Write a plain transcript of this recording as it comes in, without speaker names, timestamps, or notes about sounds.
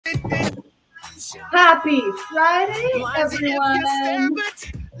Happy Friday, everyone.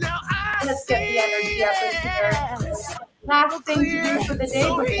 Let's get the energy up in here. Last thing to do for the day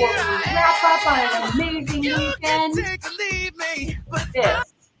before we wrap up on an amazing weekend.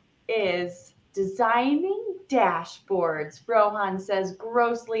 This is designing dashboards. Rohan says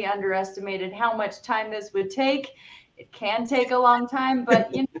grossly underestimated how much time this would take. It can take a long time,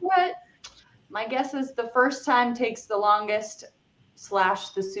 but you know what? My guess is the first time takes the longest /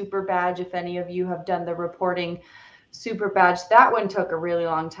 the super badge. If any of you have done the reporting super badge, that one took a really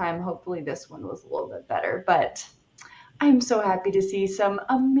long time. Hopefully this one was a little bit better, but I'm so happy to see some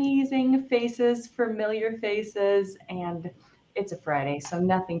amazing faces, familiar faces, and it's a Friday, so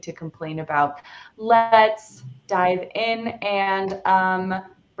nothing to complain about. Let's dive in and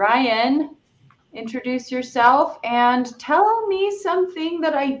Brian, introduce yourself and tell me something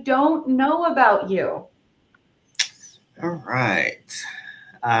that I don't know about you. All right.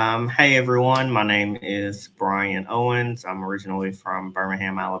 Hey, everyone. My name is Brian Owens. I'm originally from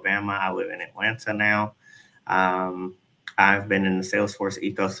Birmingham, Alabama. I live in Atlanta now. I've been in the Salesforce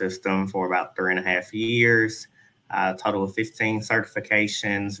ecosystem for about 3.5 years. A total of 15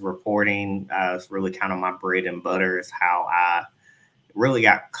 certifications. Reporting is really kind of my bread and butter. Is how I really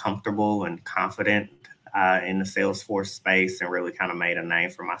got comfortable and confident in the Salesforce space and really kind of made a name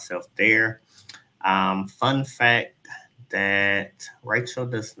for myself there. Fun fact that Rachel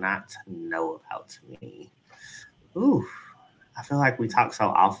does not know about me. Ooh, I feel like we talk so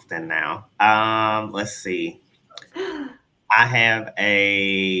often now. Let's see. I have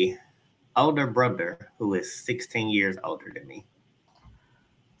a older brother who is 16 years older than me.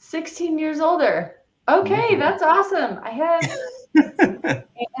 16 years older. Okay, that's awesome. I have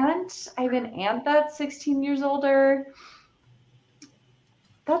an aunt that's 16 years older.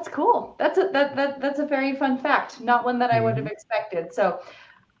 That's cool. That's a very fun fact. Not one that I would have expected. So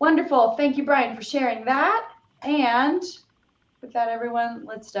wonderful. Thank you, Brian, for sharing that. And with that, everyone,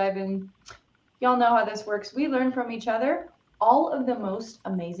 let's dive in. Y'all know how this works. We learn from each other. All of the most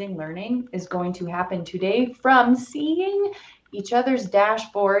amazing learning is going to happen today from seeing each other's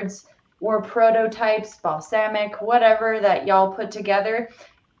dashboards or prototypes, balsamic, whatever that y'all put together.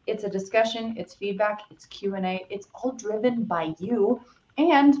 It's a discussion, it's feedback, it's Q&A. It's all driven by you.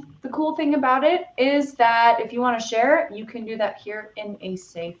 And the cool thing about it is that if you want to share, you can do that here in a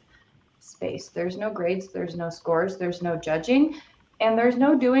safe space. There's no grades, there's no scores, there's no judging, and there's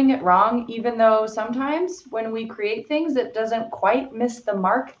no doing it wrong, even though sometimes when we create things, it doesn't quite miss the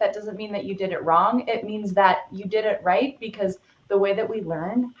mark. That doesn't mean that you did it wrong. It means that you did it right, because the way that we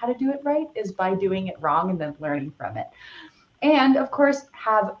learn how to do it right is by doing it wrong and then learning from it. And of course,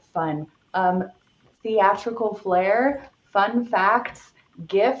 have fun. Theatrical flair, fun facts,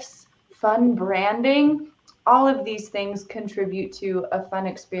 gifts, fun branding, all of these things contribute to a fun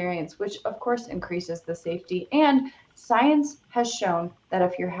experience, which of course increases the safety. And science has shown that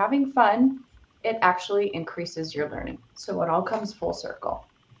if you're having fun, it actually increases your learning. So it all comes full circle.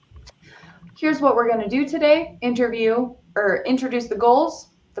 Here's what we're going to do today. Introduce the goals,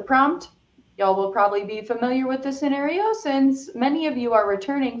 the prompt. Y'all will probably be familiar with the scenario since many of you are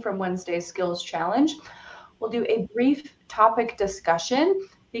returning from Wednesday's skills challenge. We'll do a brief topic discussion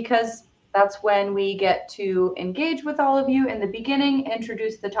because that's when we get to engage with all of you in the beginning,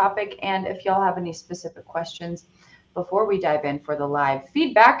 introduce the topic, and if y'all have any specific questions before we dive in for the live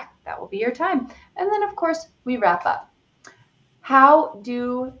feedback, that will be your time. And then, of course, we wrap up. How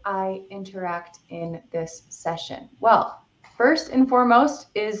do I interact in this session? Well, first and foremost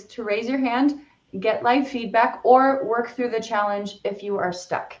is to raise your hand, get live feedback, or work through the challenge if you are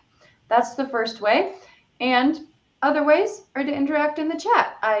stuck. That's the first way. And other ways are to interact in the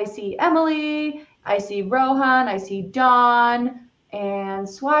chat. I see Emily, I see Rohan, I see Dawn, and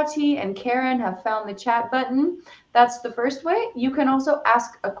Swati and Karen have found the chat button. That's the first way. You can also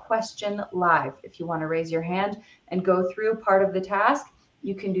ask a question live. If you want to raise your hand and go through part of the task,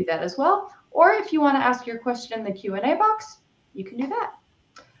 you can do that as well. Or if you want to ask your question in the Q&A box, you can do that.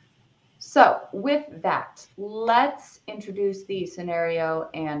 So with that, let's introduce the scenario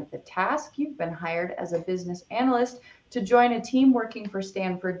and the task. You've been hired as a business analyst to join a team working for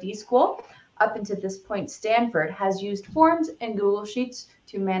Stanford D-School. Up until this point, Stanford has used forms and Google Sheets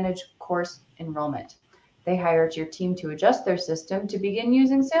to manage course enrollment. They hired your team to adjust their system to begin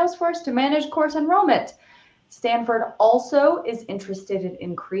using Salesforce to manage course enrollment. Stanford also is interested in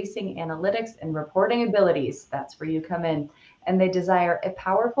increasing analytics and reporting abilities. That's where you come in. And they desire a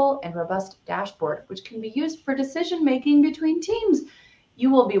powerful and robust dashboard, which can be used for decision-making between teams. You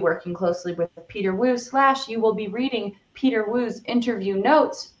will be working closely with Peter Wu / you will be reading Peter Wu's interview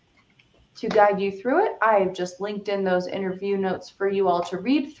notes to guide you through it. I've just linked in those interview notes for you all to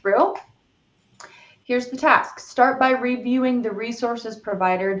read through. Here's the task. Start by reviewing the resources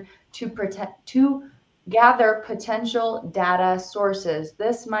provided to gather potential data sources.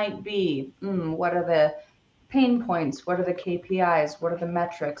 This might be, what are the pain points? What are the KPIs? What are the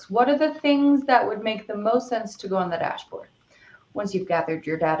metrics? What are the things that would make the most sense to go on the dashboard? Once you've gathered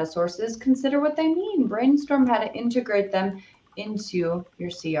your data sources, consider what they mean. Brainstorm how to integrate them into your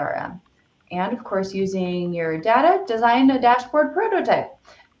CRM. And of course, using your data, design a dashboard prototype.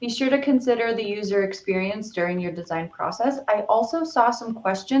 Be sure to consider the user experience during your design process. I also saw some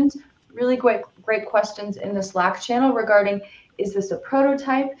questions, really great questions in the Slack channel regarding, is this a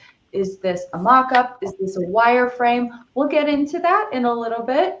prototype? Is this a mock-up? Is this a wireframe? We'll get into that in a little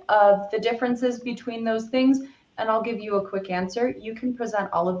bit of the differences between those things, and I'll give you a quick answer. You can present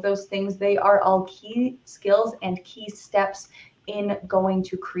all of those things. They are all key skills and key steps in going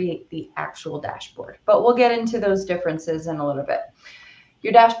to create the actual dashboard. But we'll get into those differences in a little bit.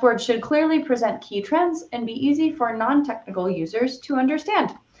 Your dashboard should clearly present key trends and be easy for non-technical users to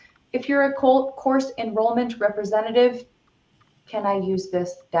understand. If you're a course enrollment representative, can I use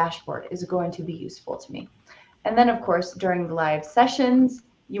this dashboard? Is it going to be useful to me? And then, of course, during the live sessions,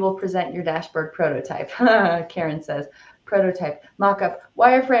 you will present your dashboard prototype. Karen says, prototype, mock-up,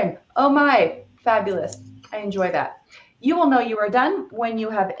 wireframe. Oh my, fabulous. I enjoy that. You will know you are done when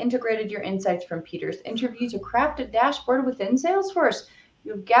you have integrated your insights from Peter's interview to craft a dashboard within Salesforce.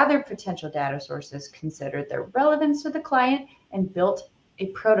 You've gathered potential data sources, considered their relevance to the client, and built a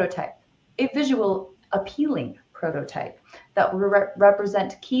prototype, a visual appealing prototype that will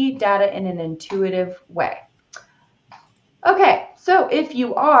represent key data in an intuitive way. Okay, so if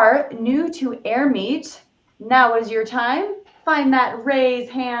you are new to AirMeet, now is your time. Find that raise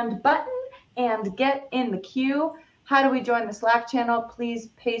hand button and get in the queue. How do we join the Slack channel? Please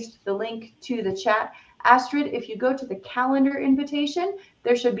paste the link to the chat. Astrid, if you go to the calendar invitation,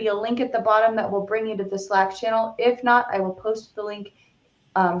 there should be a link at the bottom that will bring you to the Slack channel. If not, I will post the link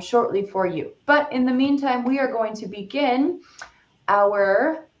shortly for you. But in the meantime, we are going to begin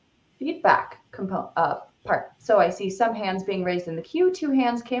our feedback part. So I see some hands being raised in the queue. 2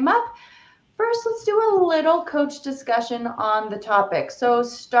 hands came up. First, let's do a little coach discussion on the topic. So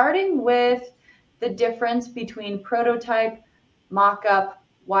starting with the difference between prototype, mock-up,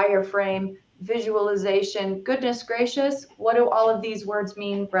 wireframe, visualization. Goodness gracious, what do all of these words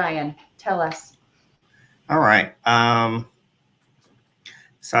mean, Brian? Tell us. All right.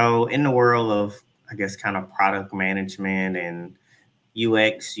 So in the world of, I guess, kind of product management and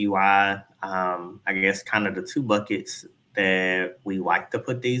UX, UI, I guess kind of the 2 buckets that we like to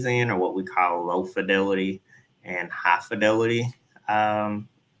put these in are what we call low fidelity and high fidelity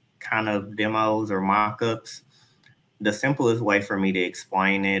kind of demos or mock-ups. The simplest way for me to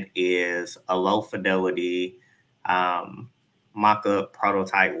explain it is a low fidelity mock-up,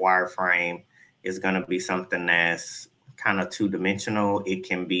 prototype, wireframe is going to be something that's kind of 2-dimensional. It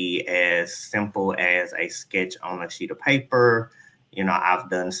can be as simple as a sketch on a sheet of paper. You know, I've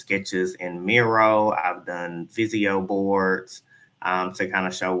done sketches in Miro. I've done Visio boards to kind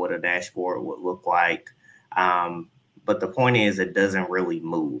of show what a dashboard would look like. But the point is, it doesn't really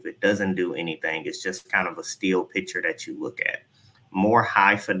move. It doesn't do anything. It's just kind of a still picture that you look at. More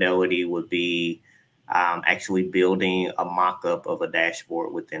high fidelity would be actually building a mock-up of a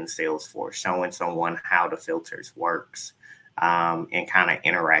dashboard within Salesforce, showing someone how the filters works and kind of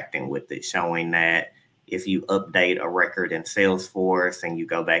interacting with it, showing that if you update a record in Salesforce and you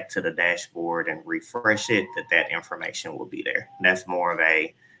go back to the dashboard and refresh it, that information will be there. That's more of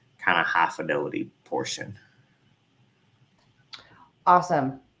a kind of high fidelity portion.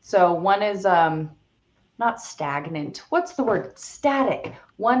 Awesome. So one is not stagnant. What's the word? Static.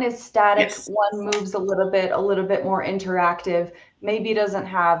 One is static. Yes. One moves a little bit more interactive. Maybe doesn't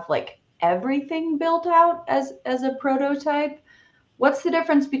have like everything built out as a prototype. What's the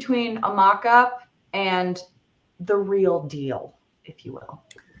difference between a mock-up and the real deal, if you will?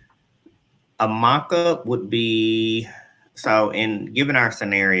 A mock-up would be, so in given our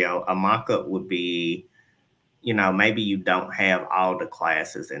scenario, a mock-up would be, you know, maybe you don't have all the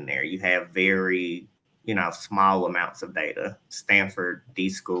classes in there. You have very, you know, small amounts of data. Stanford D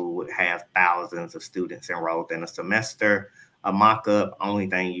School would have thousands of students enrolled in a semester. A mock-up, only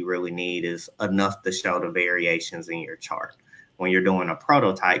thing you really need is enough to show the variations in your chart. When you're doing a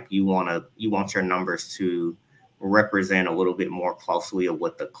prototype, you want your numbers to represent a little bit more closely of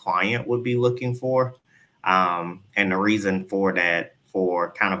what the client would be looking for. And the reason for that,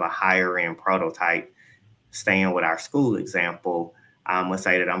 for kind of a higher end prototype, staying with our school example, let's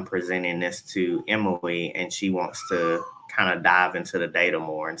say that I'm presenting this to Emily and she wants to kind of dive into the data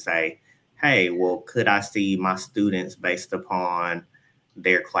more and say, hey, well, could I see my students based upon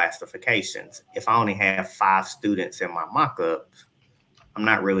their classifications. If I only have 5 students in my mockup, I'm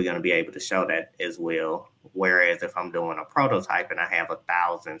not really going to be able to show that as well. Whereas if I'm doing a prototype and I have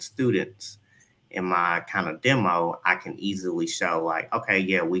 1,000 students in my kind of demo, I can easily show like, okay,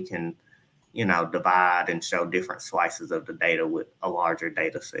 yeah, we can, divide and show different slices of the data with a larger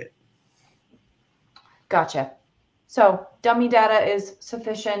data set. Gotcha. So dummy data is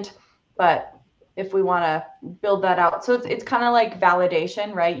sufficient, but if we want to build that out, so it's kind of like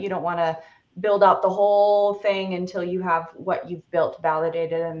validation, right? You don't want to build out the whole thing until you have what you've built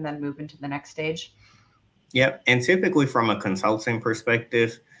validated and then move into the next stage. Yep. And typically from a consulting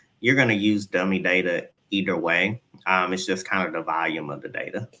perspective, you're going to use dummy data either way. It's just kind of the volume of the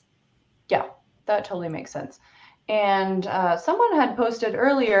data. Yeah, that totally makes sense. And someone had posted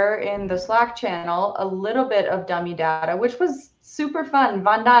earlier in the Slack channel a little bit of dummy data, which was super fun.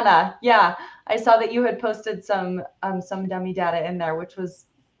 Vandana, yeah, I saw that you had posted some dummy data in there, which was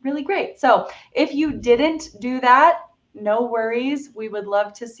really great. So if you didn't do that, no worries. We would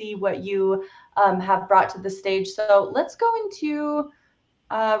love to see what you have brought to the stage. So let's go into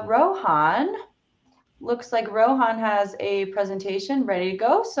Rohan. Looks like Rohan has a presentation ready to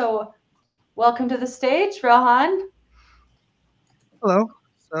go. So welcome to the stage, Rohan. Hello.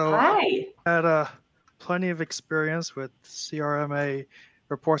 So Hi. I had plenty of experience with CRMA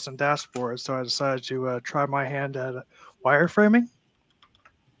reports and dashboards, so I decided to try my hand at wireframing.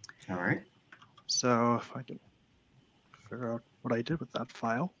 All right. So if I can figure out what I did with that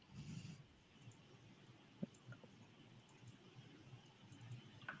file.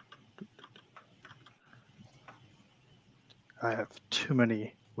 I have too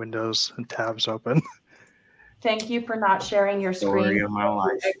many windows and tabs open. Thank you for not sharing your screen. Story of my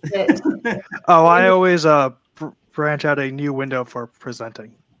life. Oh, I always branch out a new window for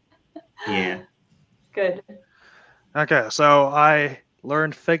presenting. Yeah. Good. Okay, so I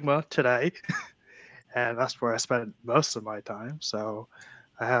learned Figma today, and that's where I spent most of my time. So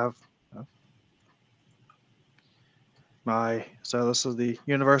I have so this is the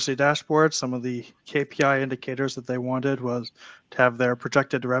university dashboard. Some of the KPI indicators that they wanted was to have their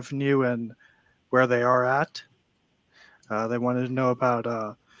projected revenue and where they are at. They wanted to know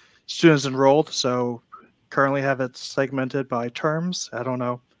about students enrolled. So currently have it segmented by terms. I don't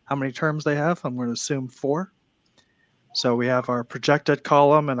know how many terms they have. I'm going to assume 4. So we have our projected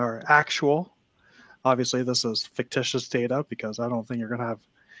column and our actual. Obviously, this is fictitious data because I don't think you're going to have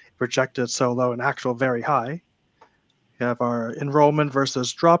projected so low and actual very high. We have our enrollment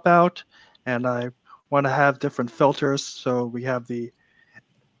versus dropout, and I want to have different filters. So we have the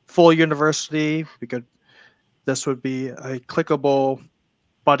full university. This would be a clickable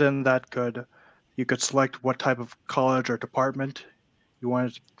button that you could select what type of college or department you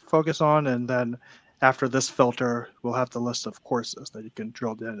want to focus on, and then after this filter, we'll have the list of courses that you can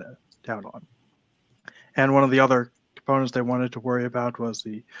drill down on. And one of the other components they wanted to worry about was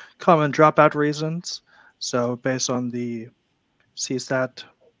the common dropout reasons. So based on the CSAT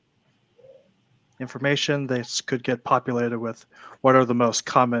information, this could get populated with what are the most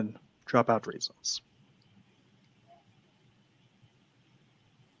common dropout reasons.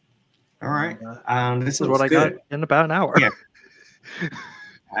 All right. This is what I got in about an hour. Yeah.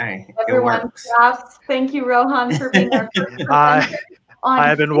 Hey, everyone, thank you, Rohan, for being our first presenter. I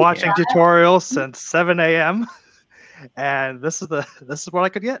have been watching tutorials since 7 a.m. and this is what I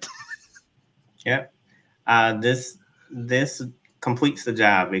could get. Yep. This completes the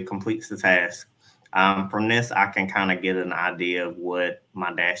job. It completes the task. From this, I can kind of get an idea of what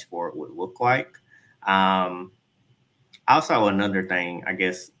my dashboard would look like. Also, another thing, I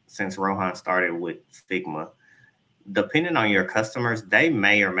guess, since Rohan started with Figma, depending on your customers, they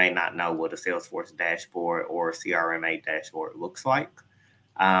may or may not know what a Salesforce dashboard or CRMA dashboard looks like.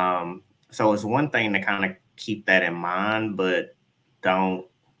 So it's one thing to kind of keep that in mind, but don't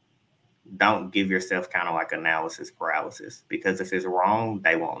give yourself kind of like analysis paralysis, because if it's wrong,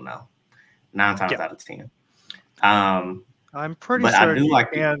 they won't know 9 times out of 10. I'm pretty sure you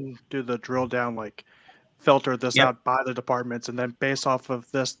can do the drill down, like filter this out by the departments, and then based off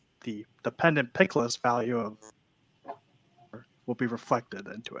of this, the dependent pick list value of will be reflected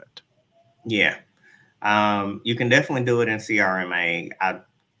into it. Yeah. You can definitely do it in CRMA.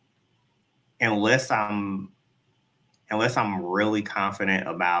 Unless I'm really confident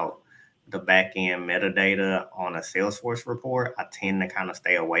about the back end metadata on a Salesforce report, I tend to kind of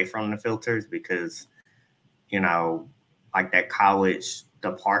stay away from the filters because, like that college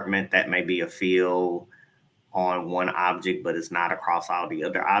department, that may be a field on one object, but it's not across all the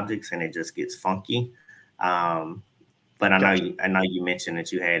other objects, and it just gets funky. But I know you mentioned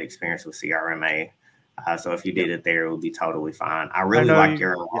that you had experience with CRMA. So if you did it there, it would be totally fine. I really like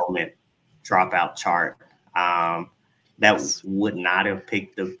your enrollment dropout chart. That would not have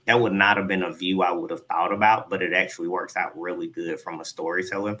been a view I would have thought about, but it actually works out really good from a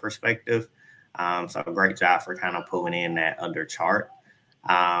storytelling perspective. So great job for kind of pulling in that other chart.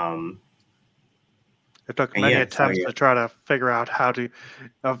 It took many attempts to try to figure out how to,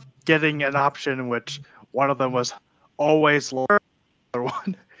 of getting an option in which one of them was always lower than the other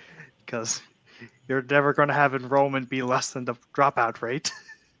one, because you're never going to have enrollment be less than the dropout rate.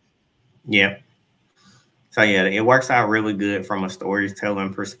 Yeah. So yeah, it works out really good from a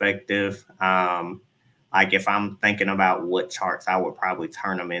storytelling perspective. Like if I'm thinking about what charts I would probably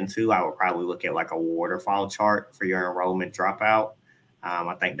turn them into, I would probably look at like a waterfall chart for your enrollment dropout.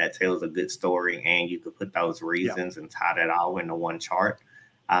 I think that tells a good story, and you could put those reasons and tie that all into one chart.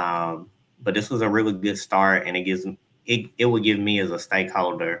 But this was a really good start, and it would give me as a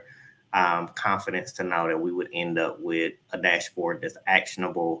stakeholder confidence to know that we would end up with a dashboard that's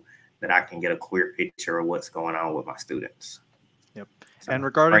actionable, that I can get a clear picture of what's going on with my students. Yep. So, and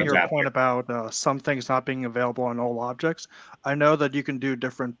regarding your point about some things not being available on all objects, I know that you can do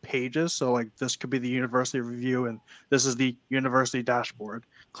different pages. So like this could be the university review, and this is the university dashboard.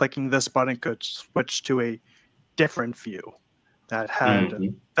 Clicking this button could switch to a different view that had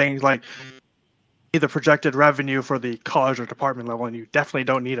things like the projected revenue for the college or department level, and you definitely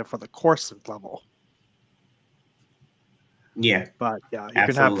don't need it for the course level. Yeah, but yeah, you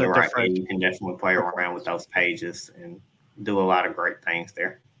absolutely can have the right. different. And you can definitely play around with those pages and do a lot of great things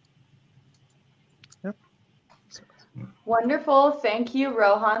there. Yep. Wonderful. Thank you,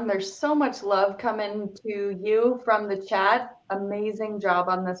 Rohan. There's so much love coming to you from the chat. Amazing job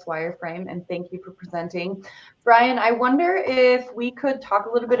on this wireframe, and thank you for presenting. Brian, I wonder if we could talk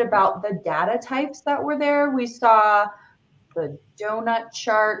a little bit about the data types that were there. We saw the donut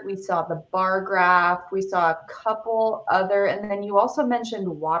chart, we saw the bar graph, we saw a couple other, and then you also mentioned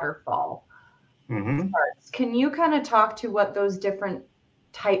waterfall charts. Can you kind of talk to what those different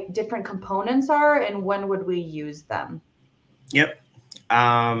components are, and when would we use them? Yep.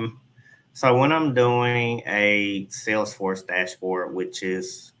 So when I'm doing a Salesforce dashboard, which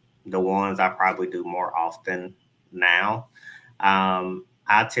is the ones I probably do more often now,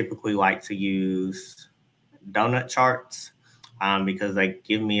 I typically like to use donut charts because they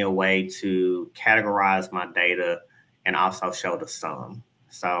give me a way to categorize my data and also show the sum.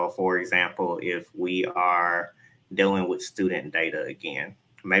 So for example, if we are dealing with student data again,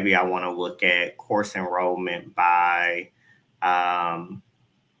 maybe I want to look at course enrollment by, and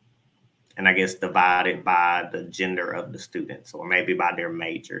I guess divided by the gender of the students, or maybe by their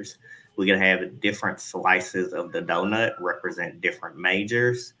majors. We could have different slices of the donut represent different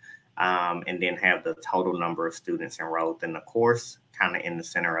majors, and then have the total number of students enrolled in the course kind of in the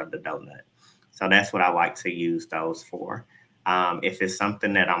center of the donut. So that's what I like to use those for. If it's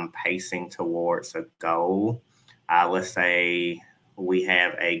something that I'm pacing towards a goal, let's say we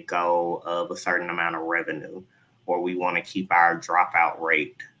have a goal of a certain amount of revenue, or we want to keep our dropout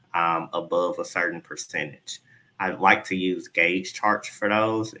rate above a certain percentage. I like to use gauge charts for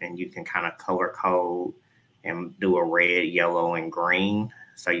those, and you can kind of color code and do a red, yellow, and green.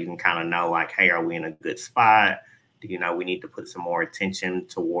 So you can kind of know like, hey, are we in a good spot? You know, we need to put some more attention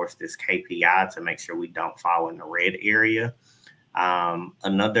towards this KPI to make sure we don't fall in the red area.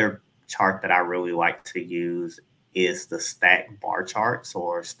 Another chart that I really like to use is the stack bar charts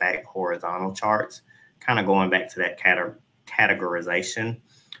or stack horizontal charts, kind of going back to that categorization.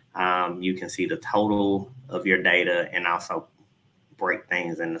 You can see the total of your data and also break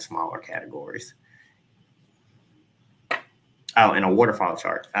things into smaller categories. Oh, and a waterfall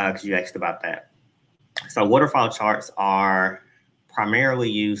chart, because you asked about that. So waterfall charts are primarily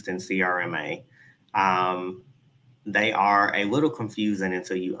used in CRMA. They are a little confusing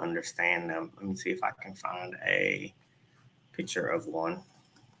until you understand them. Let me see if I can find a picture of one.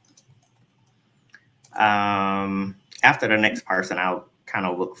 After the next person, I'll kind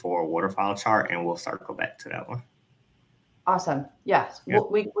of look for a waterfall chart and we'll circle back to that one. Awesome. Yes, yep.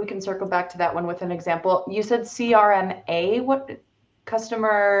 we can circle back to that one with an example. You said CRMA. What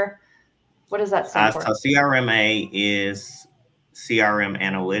customer? What does that stand for? So CRMA is CRM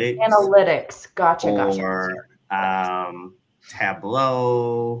analytics. Analytics. Gotcha. Or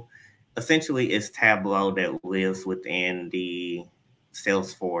Tableau. Essentially, it's Tableau that lives within the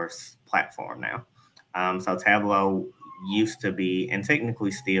Salesforce platform now. So Tableau used to be, and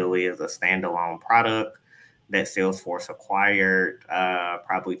technically still is, a standalone product that Salesforce acquired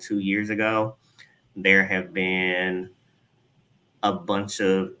probably 2 years ago. There have been a bunch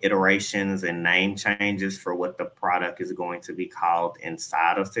of iterations and name changes for what the product is going to be called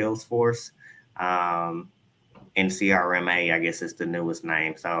inside of Salesforce. And CRMA, I guess, is the newest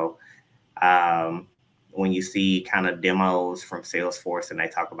name. So um, when you see kind of demos from Salesforce and they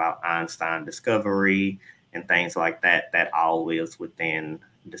talk about Einstein Discovery and things like that, that all lives within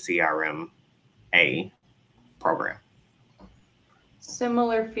the CRMA program.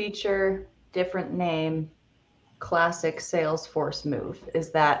 Similar feature, different name, classic Salesforce move.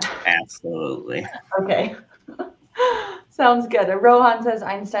 Is that Absolutely. okay? Sounds good. Rohan says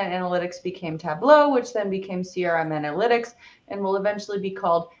Einstein Analytics became Tableau, which then became CRM Analytics, and will eventually be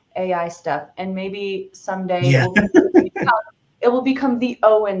called AI stuff. And maybe someday it will become the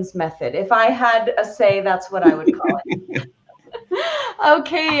Owens method. If I had a say, that's what I would call it.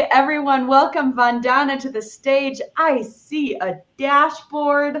 Okay, everyone, welcome Vandana to the stage. I see a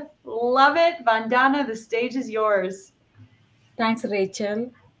dashboard. Love it. Vandana, the stage is yours. Thanks,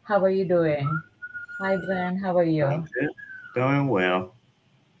 Rachel. How are you doing? Hi, Brian. How are you? Doing well.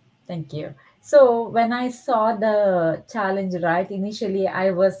 Thank you. So when I saw the challenge, right, initially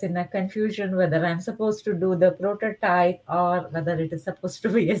I was in a confusion whether I'm supposed to do the prototype or whether it is supposed to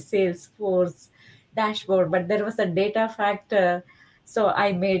be a Salesforce dashboard, but there was a data factor. So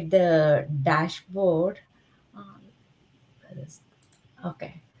I made the dashboard.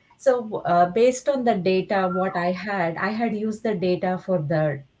 Okay. So based on the data, what I had used the data for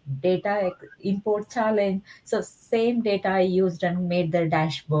the import challenge. So same data I used and made the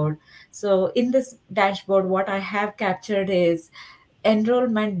dashboard. So in this dashboard, what I have captured is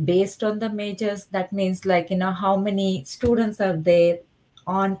enrollment based on the majors. That means like, how many students are there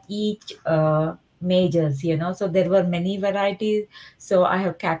on each majors, so there were many varieties. So I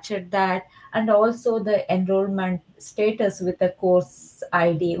have captured that, and also the enrollment status with the course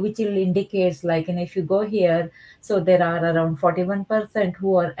ID, which will indicates like, if you go here, so there are around 41%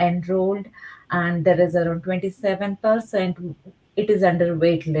 who are enrolled, and there is around 27% it is under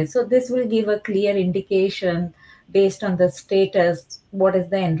wait list. So this will give a clear indication based on the status, what is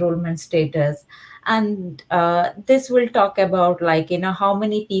the enrollment status. And this will talk about like, how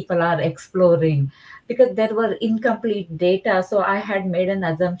many people are exploring, because there were incomplete data. So I had made an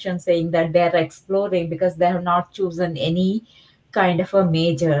assumption saying that they're exploring because they have not chosen any kind of a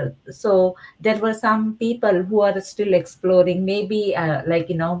major. So there were some people who are still exploring. Maybe like,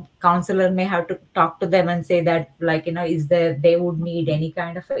 counselor may have to talk to them and say that like, is there, they would need any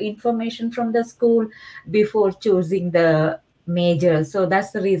kind of information from the school before choosing the major. So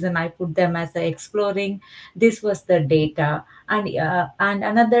that's the reason I put them as a exploring. This was the data. And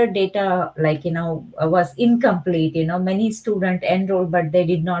another data like, was incomplete. Many students enrolled, but they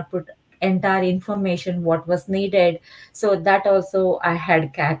did not put entire information what was needed. So that also I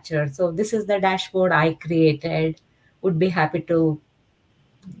had captured. So this is the dashboard I created. Would be happy to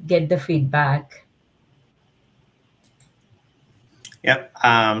get the feedback. Yep.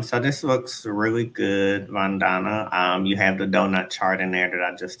 So this looks really good, Vandana. You have the donut chart in there that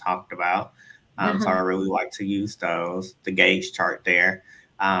I just talked about. So I really like to use those, the gauge chart there.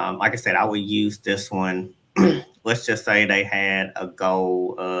 Like I said, I would use this one. Let's just say they had a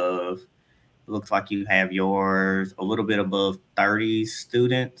goal of, looks like you have yours a little bit above 30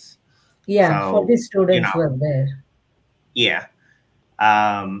 students. Yeah, So, 40 students were there. Yeah.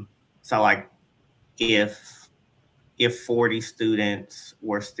 So like if 40 students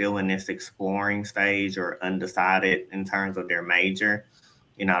were still in this exploring stage or undecided in terms of their major,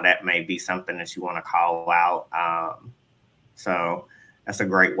 that may be something that you want to call out. So that's a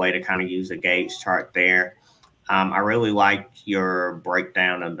great way to kind of use a gauge chart there. I really like your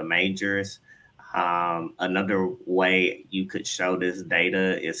breakdown of the majors. Another way you could show this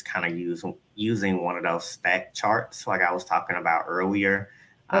data is kind of using one of those stack charts like I was talking about earlier.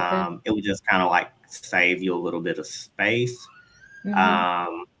 Okay. It would just kind of like save you a little bit of space.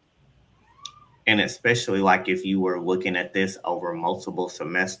 And especially like if you were looking at this over multiple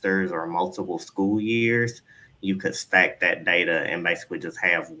semesters or multiple school years, you could stack that data and basically just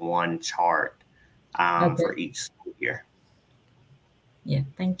have one chart for each school year. Yeah,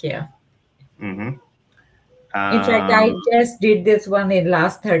 thank you. Mm-hmm. In fact, I just did this one in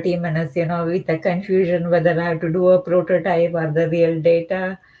last 30 minutes, with the confusion whether I have to do a prototype or the real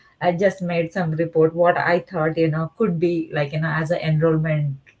data. I just made some report what I thought, could be like, as an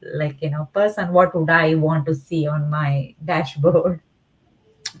enrollment, like, person, what would I want to see on my dashboard?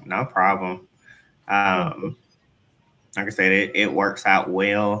 No problem. Like I said, it works out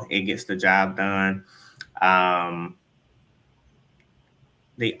well. It gets the job done.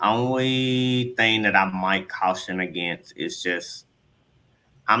 The only thing that I might caution against is just,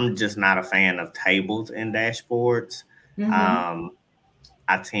 I'm just not a fan of tables and dashboards.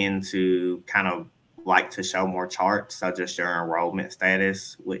 I tend to kind of like to show more charts, so just your enrollment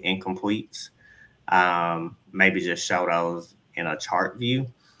status with incompletes. maybe just show those in a chart view.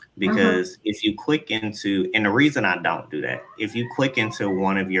 Because if you click into, and the reason I don't do that, if you click into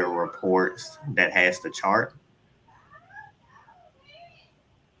one of your reports that has the chart,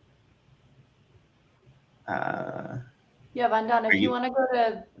 yeah, Vandana, if you want to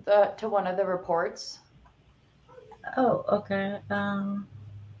go to one of the reports. Oh, okay.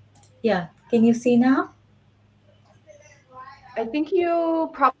 Yeah, can you see now? I think you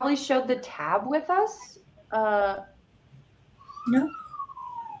probably showed the tab with us. No.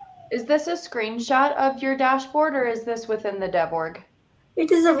 Is this a screenshot of your dashboard, or is this within the dev org?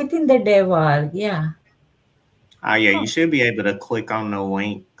 It is within the dev org, yeah. Yeah, you should be able to click on the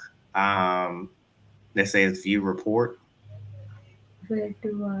link that says view report. Where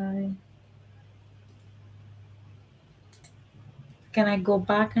do I? Can I go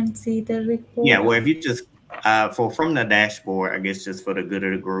back and see the report? Yeah, well, if you just from the dashboard, I guess just for the good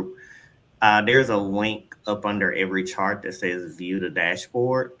of the group, there's a link up under every chart that says view the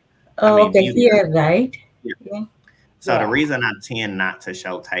dashboard. Oh, okay, here, right? Yeah. So the reason I tend not to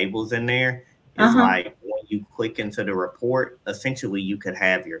show tables in there is like when you click into the report, essentially you could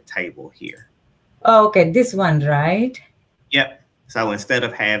have your table here. Oh, okay, this one, right? Yep. So instead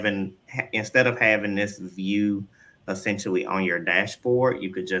of having this view essentially on your dashboard, you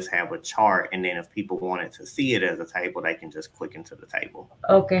could just have a chart, and then if people wanted to see it as a table, they can just click into the table.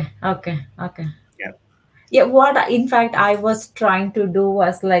 Okay. Yep. Yeah, what in fact I was trying to do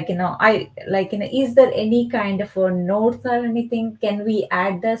was like, is there any kind of a notes or anything? Can we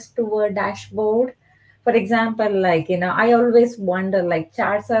add this to a dashboard? For example, like, I always wonder, like,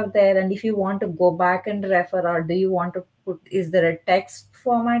 charts are there, and if you want to go back and refer, or do you want to put, is there a text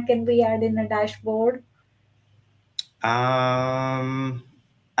format can we add in a dashboard? I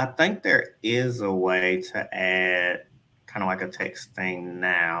think there is a way to add kind of like a text thing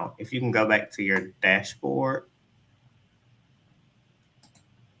now. If you can go back to your dashboard.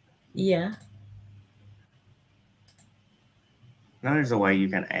 Yeah. Now there's a way you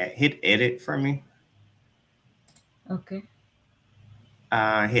can hit edit for me. Okay.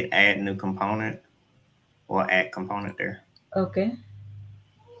 Hit add new component or add component there. Okay.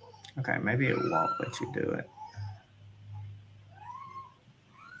 Okay, maybe it won't let you do it.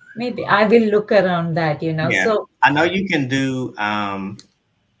 Maybe I will look around that, Yeah. So I know you can do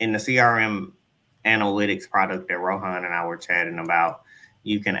in the CRM analytics product that Rohan and I were chatting about,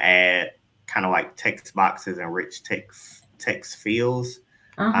 you can add kind of like text boxes and rich text fields.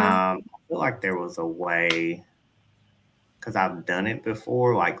 I feel like there was a way, because I've done it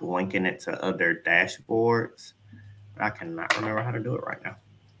before, like linking it to other dashboards. But I cannot remember how to do it right now.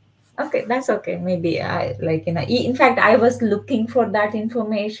 Okay, that's okay. Maybe I in fact, I was looking for that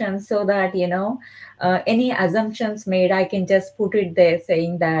information so that, any assumptions made, I can just put it there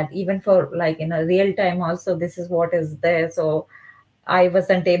saying that even for like, real time also, this is what is there. So I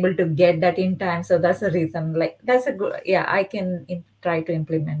wasn't able to get that in time. So that's the reason, like, that's a good, yeah, I can try to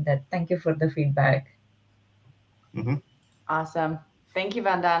implement that. Thank you for the feedback. Awesome. Thank you,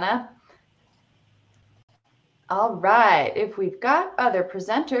 Vandana. All right, if we've got other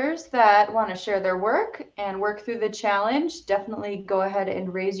presenters that want to share their work and work through the challenge, definitely go ahead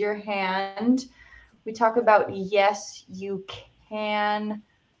and raise your hand. We talk about yes, you can.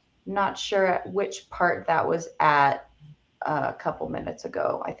 Not sure at which part that was at a couple minutes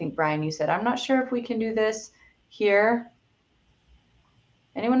ago. I think, Brian, you said, I'm not sure if we can do this here.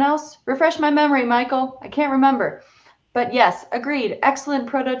 Anyone else? Refresh my memory, Michael. I can't remember. But yes, agreed. Excellent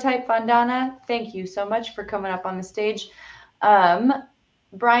prototype, Vandana. Thank you so much for coming up on the stage.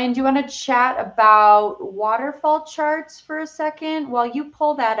 Brian, do you want to chat about waterfall charts for a second? While you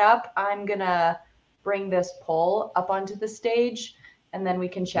pull that up, I'm going to bring this poll up onto the stage, and then we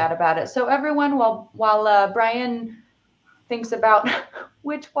can chat about it. So everyone, while Brian thinks about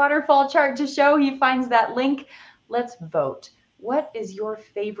which waterfall chart to show, he finds that link. Let's vote. What is your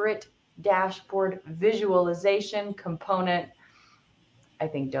favorite dashboard visualization component? I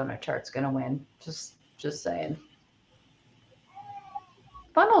think donut chart's going to win. Just saying.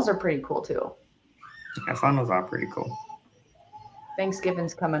 Funnels are pretty cool too. Yeah, funnels are pretty cool.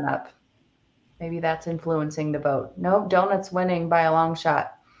 Thanksgiving's coming up. Maybe that's influencing the vote. Nope, donut's winning by a long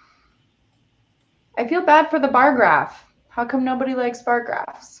shot. I feel bad for the bar graph. How come nobody likes bar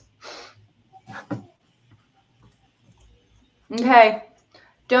graphs? Okay.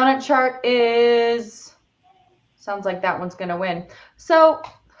 Donut chart sounds like that one's going to win. So,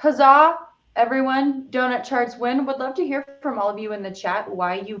 huzzah, everyone. Donut charts win. Would love to hear from all of you in the chat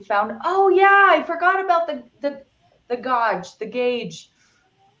why you found. Oh, yeah, I forgot about the gauge, the gauge.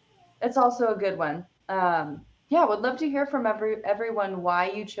 It's also a good one. Yeah, would love to hear from everyone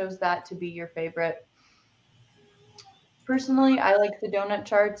why you chose that to be your favorite. Personally, I like the donut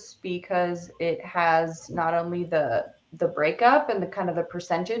charts because it has not only the breakup and the kind of the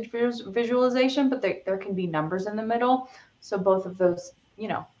percentage visualization, but there can be numbers in the middle. So both of those,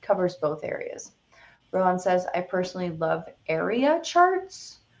 covers both areas. Rohan says, I personally love area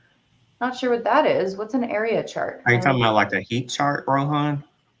charts. Not sure what that is. What's an area chart? Are you talking about like a heat chart, Rohan?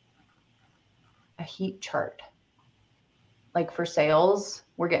 A heat chart. Like for sales,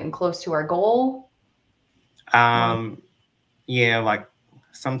 we're getting close to our goal. Yeah, like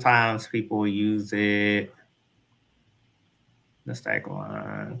sometimes people use it. The stack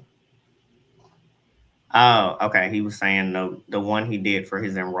line. Oh, okay. He was saying the one he did for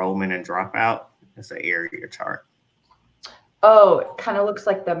his enrollment and dropout is an area chart. Oh, it kind of looks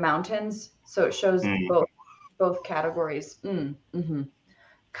like the mountains, so it shows both categories.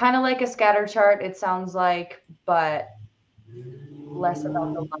 Kind of like a scatter chart, it sounds like, but less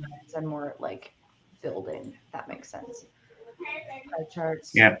about the lines and more like filled in, if that makes sense. Pie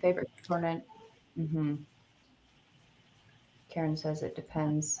charts, favorite component. Karen says it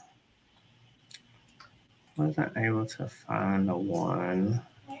depends. Wasn't able to find the one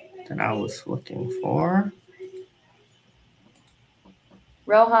that I was looking for.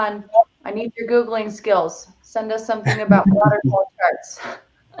 Rohan, I need your Googling skills. Send us something about waterfall charts.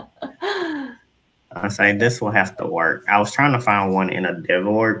 I say this will have to work. I was trying to find one in a dev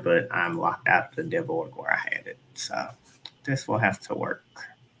org, but I'm locked out of the dev org where I had it. So this will have to work.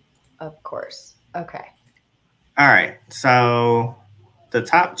 Of course. Okay. All right. So the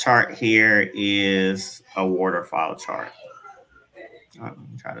top chart here is a waterfall chart. Let me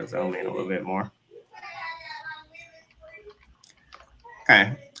try to zoom in a little bit more.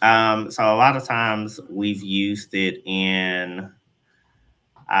 Okay. So a lot of times we've used it in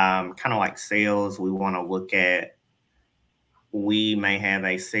kind of like sales. We want to look at, we may have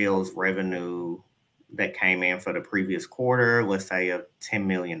a sales revenue that came in for the previous quarter, let's say of $10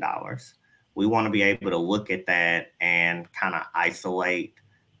 million. We want to be able to look at that and kind of isolate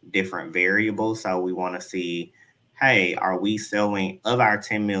different variables. So we want to see, hey, are we selling of our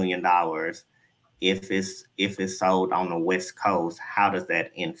 $10 million? If it's sold on the West Coast, how does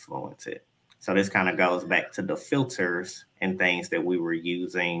that influence it? So this kind of goes back to the filters and things that we were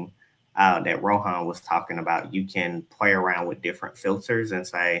using that Rohan was talking about. You can play around with different filters and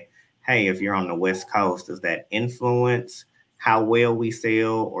say, hey, if you're on the West Coast, does that influence how well we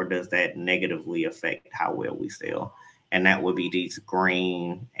sell, or does that negatively affect how well we sell? And that would be these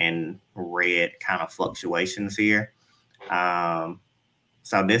green and red kind of fluctuations here.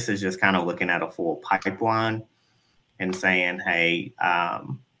 So this is just kind of looking at a full pipeline and saying, hey,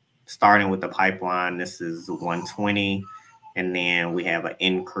 starting with the pipeline, this is 120, and then we have an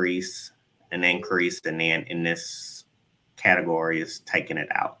increase, and then in this category is taking it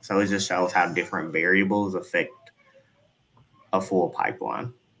out. So it just shows how different variables affect a full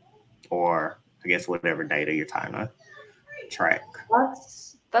pipeline, or I guess whatever data you're trying to track.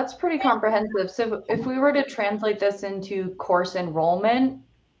 That's pretty comprehensive. So if we were to translate this into course enrollment,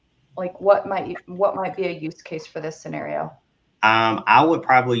 like what might be a use case for this scenario? I would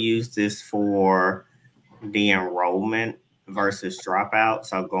probably use this for the enrollment versus dropout.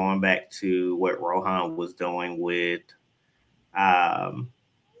 So going back to what Rohan was doing with,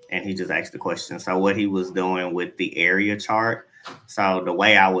 and he just asked the question. So what he was doing with the area chart. So the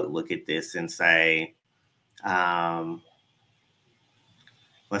way I would look at this and say, let's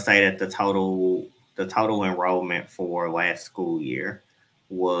say that the total enrollment for last school year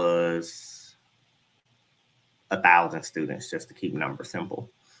was 1,000 students, just to keep numbers simple.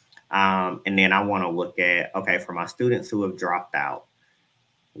 And then I want to look at, okay, for my students who have dropped out,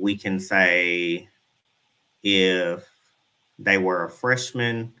 we can say if they were a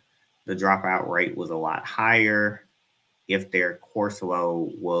freshman, the dropout rate was a lot higher if their course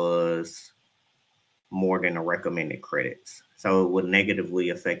load was more than the recommended credits. So it would negatively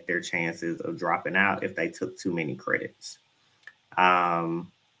affect their chances of dropping out if they took too many credits.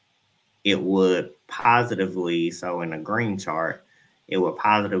 It would positively, so in a green chart, it would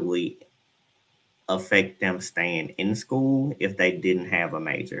positively affect them staying in school if they didn't have a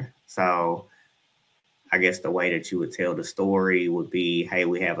major. So I guess the way that you would tell the story would be, hey,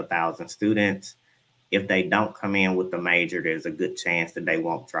 we have 1,000 students. If they don't come in with the major, there's a good chance that they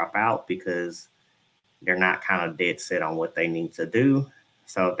won't drop out because they're not kind of dead set on what they need to do.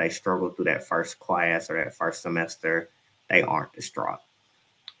 So if they struggle through that first class or that first semester, they aren't distraught.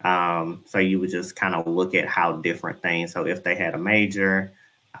 So you would just kind of look at how different things. So if they had a major,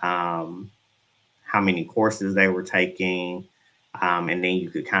 how many courses they were taking, and then you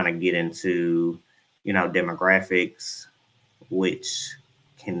could kind of get into demographics, which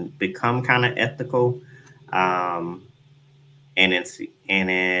can become kind of ethical. And in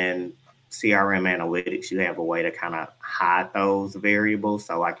CRM analytics, you have a way to kind of hide those variables.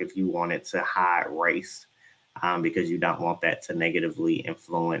 So like if you wanted to hide race, because you don't want that to negatively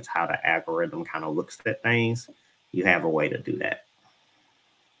influence how the algorithm kind of looks at things, you have a way to do that.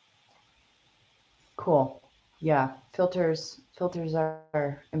 Cool. Yeah, filters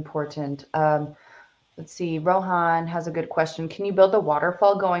are important. Let's see. Rohan has a good question. Can you build a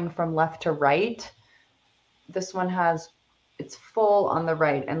waterfall going from left to right? This one it's full on the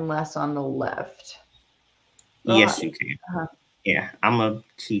right and less on the left. Rohan, yes, you can. Yeah, I'm going to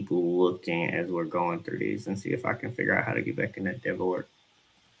keep looking as we're going through these and see if I can figure out how to get back in that dev org.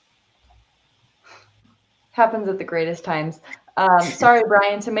 Happens at the greatest times. Sorry,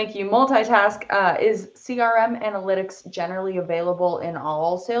 Brian, to make you multitask. Is CRM analytics generally available in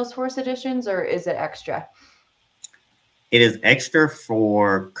all Salesforce editions, or is it extra? It is extra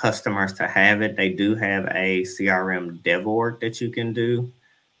for customers to have it. They do have a CRM dev org that you can do,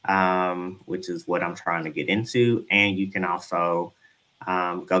 which is what I'm trying to get into. And you can also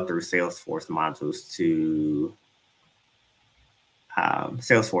go through Salesforce modules to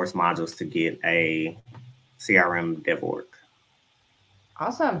get a CRM dev org.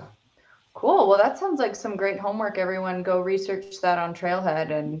 Awesome. Cool. Well, that sounds like some great homework. Everyone go research that on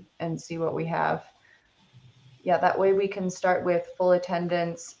Trailhead and see what we have. Yeah, that way we can start with full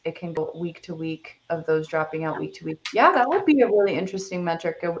attendance. It can go week to week of those dropping out week to week. Yeah, that would be a really interesting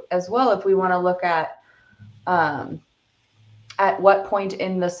metric as well if we want to look at what point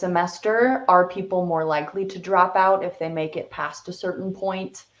in the semester are people more likely to drop out if they make it past a certain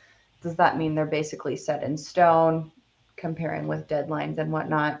point. Does that mean they're basically set in stone, comparing with deadlines and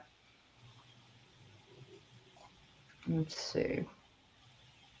whatnot? Let's see.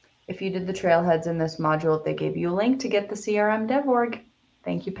 If you did the trailheads in this module, they gave you a link to get the CRM dev org.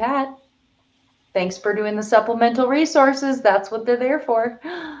 Thank you, Pat. Thanks for doing the supplemental resources. That's what they're there for.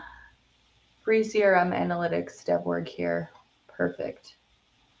 Free CRM analytics dev org here. Perfect.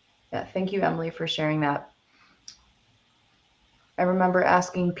 Yeah, thank you, Emily, for sharing that. I remember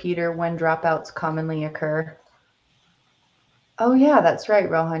asking Peter when dropouts commonly occur. Oh yeah, that's right,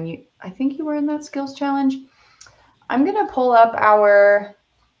 Rohan. I think you were in that skills challenge. I'm going to pull up our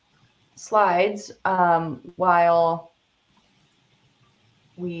slides while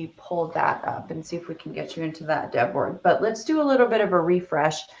we pull that up and see if we can get you into that dev org. But let's do a little bit of a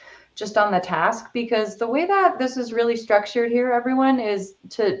refresh just on the task, because the way that this is really structured here, everyone, is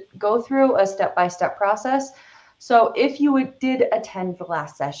to go through a step-by-step process. So if you did attend the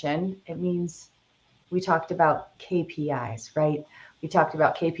last session, it means we talked about KPIs, right? We talked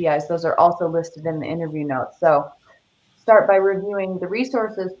about KPIs. Those are also listed in the interview notes. So start by reviewing the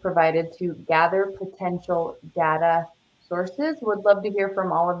resources provided to gather potential data sources. Would love to hear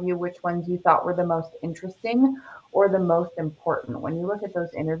from all of you which ones you thought were the most interesting or the most important. When you look at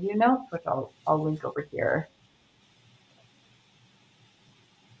those interview notes, which I'll link over here.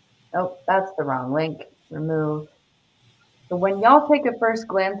 Oh, that's the wrong link. Remove. So when y'all take a first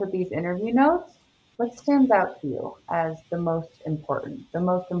glance at these interview notes, what stands out to you as the most important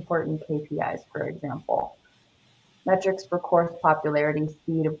KPIs, for example? Metrics for course popularity,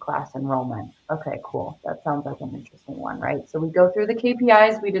 speed of class enrollment. Okay, cool. That sounds like an interesting one, right? So we go through the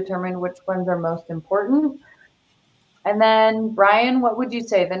KPIs, we determine which ones are most important. And then, Brian, what would you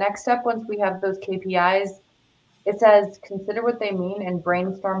say? The next step, once we have those KPIs, it says consider what they mean and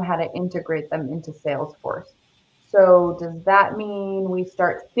brainstorm how to integrate them into Salesforce. So does that mean we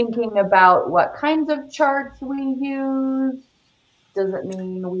start thinking about what kinds of charts we use? Does it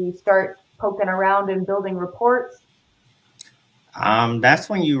mean we start poking around and building reports? That's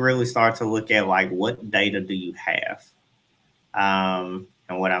when you really start to look at like what data do you have? And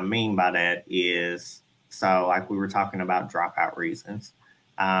what I mean by that is, so like we were talking about dropout reasons.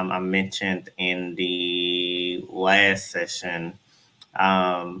 I mentioned in the last session,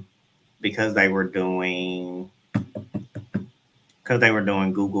 because they were doing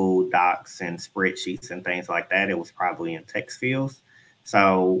Google Docs and spreadsheets and things like that, it was probably in text fields.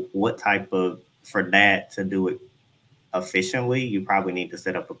 So for that to do it efficiently, you probably need to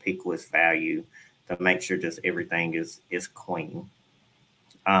set up a peak list value to make sure just everything is clean.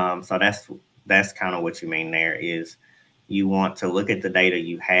 So that's kind of what you mean there is you want to look at the data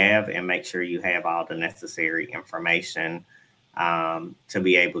you have and make sure you have all the necessary information to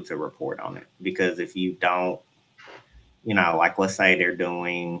be able to report on it. Because if you don't, like let's say they're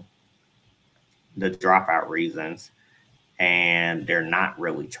doing the dropout reasons and they're not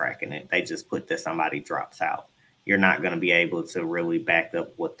really tracking it. They just put that somebody drops out. You're not going to be able to really back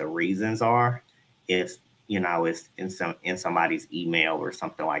up what the reasons are if, it's in somebody's email or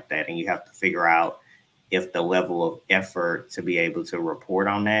something like that. And you have to figure out if the level of effort to be able to report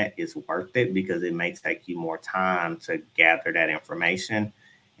on that is worth it, because it may take you more time to gather that information.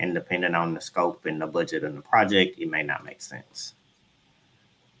 And depending on the scope and the budget of the project, it may not make sense.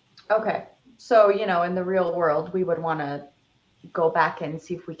 Okay. So, in the real world, we would want to go back and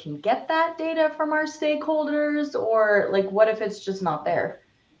see if we can get that data from our stakeholders, or like, what if it's just not there?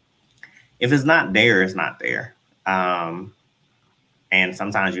 If it's not there, it's not there. And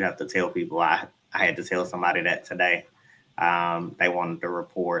sometimes you have to tell people. I had to tell somebody that today. They wanted to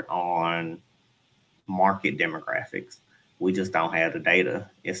report on market demographics. We just don't have the data.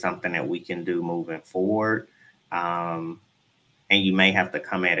 It's something that we can do moving forward. And you may have to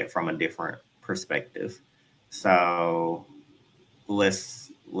come at it from a different perspective. So let's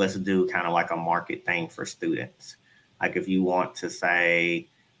do kind of like a market thing for students. Like if you want to say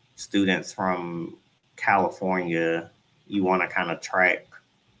students from California, you want to kind of track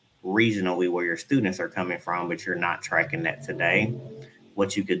regionally where your students are coming from, but you're not tracking that today.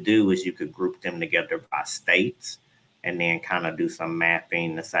 What you could do is you could group them together by states and then kind of do some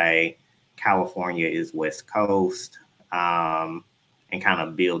mapping to say California is West Coast, and kind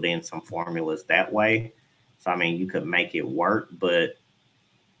of build in some formulas that way. So, I mean, you could make it work, but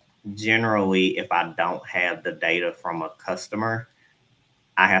generally, if I don't have the data from a customer,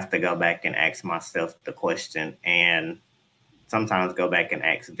 I have to go back and ask myself the question, and sometimes go back and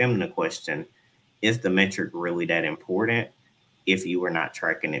ask them the question, is the metric really that important if you were not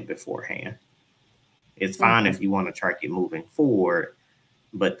tracking it beforehand? It's fine if you want to track it moving forward,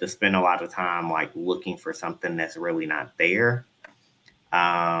 but to spend a lot of time like looking for something that's really not there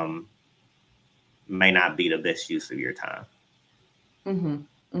may not be the best use of your time.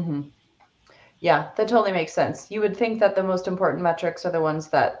 Yeah, that totally makes sense. You would think that the most important metrics are the ones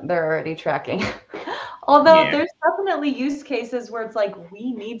that they're already tracking. Although there's definitely use cases where it's like,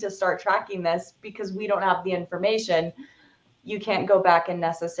 we need to start tracking this because we don't have the information. You can't go back and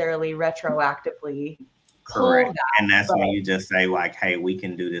necessarily retroactively pull that. And that's when you just say like, hey, we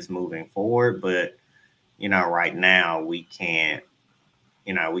can do this moving forward, but right now we can't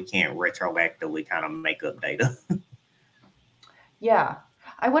retroactively kind of make up data. Yeah.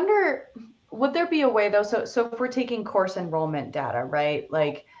 I wonder, would there be a way though? So if we're taking course enrollment data, right?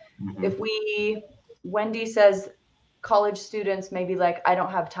 Like if Wendy says college students may be like, I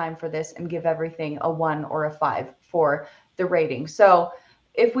don't have time for this, and give everything a 1 or a 5 for the rating. So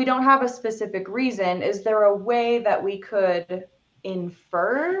if we don't have a specific reason, is there a way that we could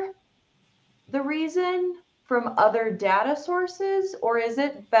infer the reason from other data sources, or is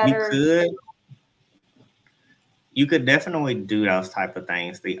it better? You could definitely do those type of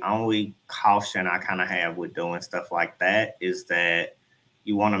things. The only caution I kind of have with doing stuff like that is that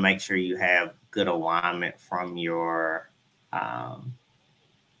you want to make sure you have good alignment from your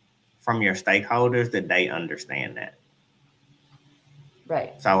stakeholders, that they understand that.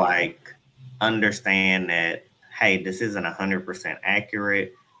 Right. So like understand that, hey, this isn't 100%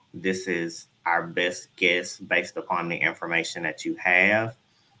 accurate. This is our best guess based upon the information that you have.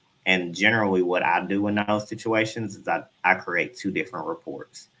 And generally what I do in those situations is I create 2 different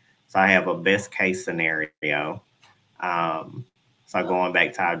reports. So I have a best case scenario. So going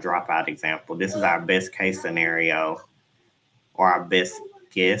back to our dropout example, this is our best case scenario or our best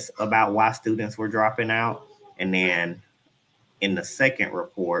guess about why students were dropping out. And then in the second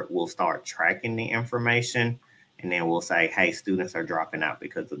report, we'll start tracking the information, and then we'll say, hey, students are dropping out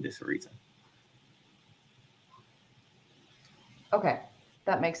because of this reason. Okay,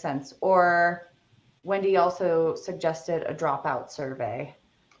 that makes sense. Or Wendy also suggested a dropout survey.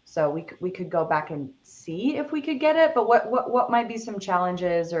 So we could go back and see if we could get it, but what might be some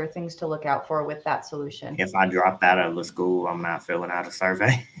challenges or things to look out for with that solution? If I dropped out of the school, I'm not filling out a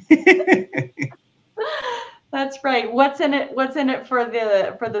survey. That's right. What's in it for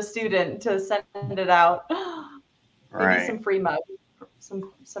the student to send it out? Maybe some free mug,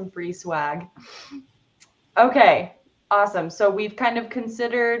 some free swag. Okay, awesome. So we've kind of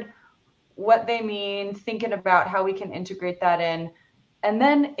considered what they mean, thinking about how we can integrate that in. And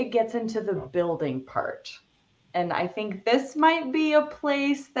then it gets into the building part. And I think this might be a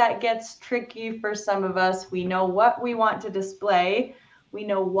place that gets tricky for some of us. We know what we want to display. We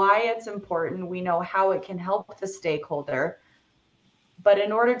know why it's important. We know how it can help the stakeholder. But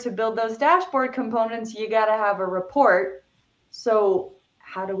in order to build those dashboard components, you got to have a report. So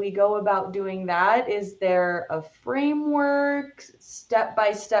how do we go about doing that? Is there a framework,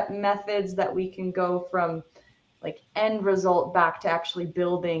 step-by-step methods that we can go from like end result back to actually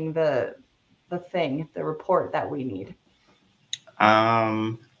building the report that we need?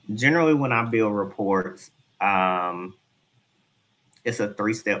 generally when I build reports, it's a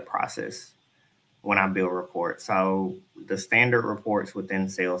 3-step process when I build reports. So the standard reports within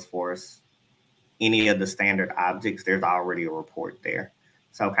Salesforce, any of the standard objects, there's already a report there.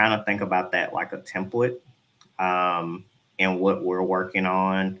 So kind of think about that like a template. And what we're working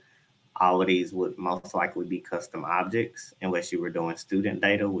on, all of these would most likely be custom objects, unless you were doing student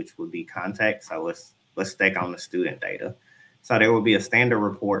data, which would be contact. So let's stick on the student data. So there will be a standard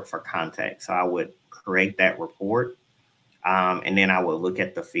report for contact. So I would create that report, and then I would look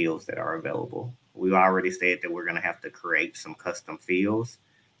at the fields that are available. We've already said that we're going to have to create some custom fields.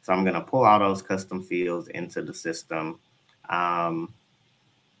 So I'm going to pull all those custom fields into the system,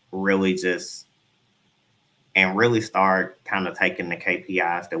 really start kind of taking the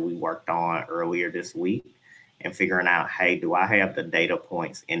KPIs that we worked on earlier this week and figuring out, hey, do I have the data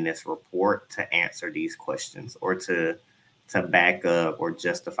points in this report to answer these questions or to back up or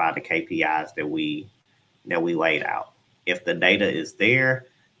justify the KPIs that we laid out? If the data is there,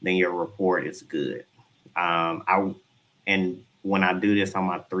 then your report is good. And when I do this on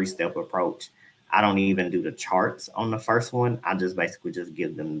my 3-step approach, I don't even do the charts on the first one. I just basically just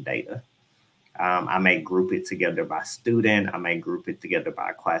give them the data. I may group it together by student. I may group it together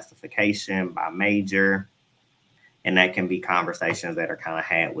by classification, by major. And that can be conversations that are kind of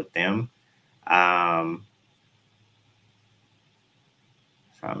had with them. So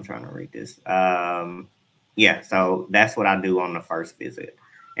I'm trying to read this. Yeah, so that's what I do on the first visit.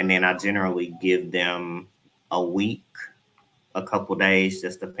 And then I generally give them a week, a couple days,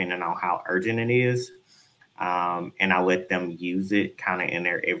 just depending on how urgent it is. And I let them use it kind of in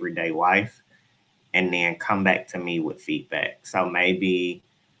their everyday life and then come back to me with feedback. So maybe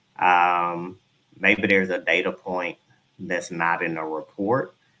there's a data point that's not in a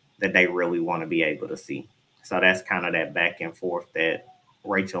report that they really want to be able to see. So that's kind of that back and forth that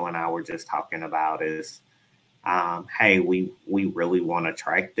Rachel and I were just talking about is, hey, we really want to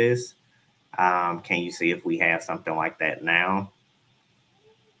track this. Can you see if we have something like that now?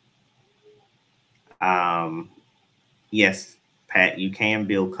 Yes, Pat, you can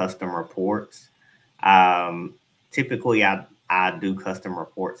build custom reports. Typically, I do custom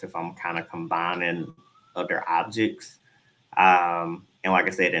reports if I'm kind of combining other objects. And like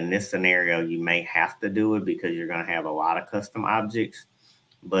I said, in this scenario, you may have to do it because you're going to have a lot of custom objects.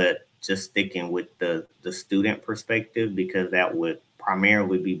 But just sticking with the student perspective, because that would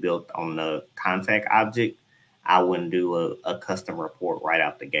primarily be built on the contact object, I wouldn't do a custom report right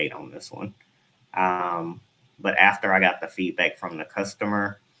out the gate on this one. But after I got the feedback from the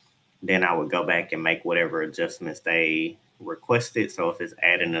customer, then I would go back and make whatever adjustments they requested. So if it's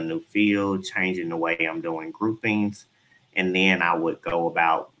adding a new field, changing the way I'm doing groupings, and then I would go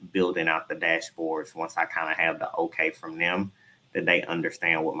about building out the dashboards once I kind of have the okay from them that they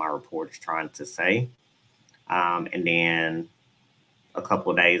understand what my report is trying to say. And then a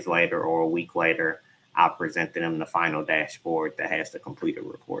couple of days later or a week later, I'll present to them the final dashboard that has the completed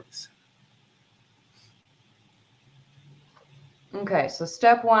reports. Okay, so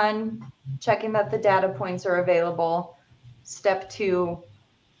step 1, checking that the data points are available. Step 2,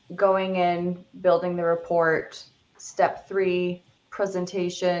 going in, building the report. Step 3,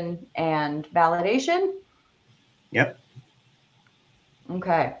 presentation and validation. Yep.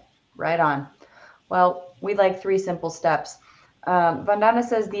 Okay, right on. Well, we like 3 simple steps. Vandana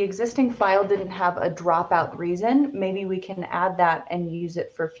says the existing file didn't have a dropout reason. Maybe we can add that and use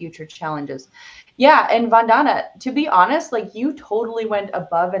it for future challenges. Yeah, and Vandana, to be honest, like you totally went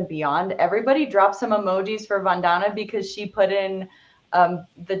above and beyond. Everybody dropped some emojis for Vandana because she put in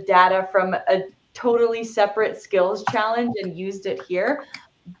the data from a totally separate skills challenge and used it here.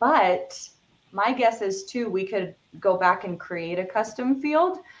 But my guess is too, we could go back and create a custom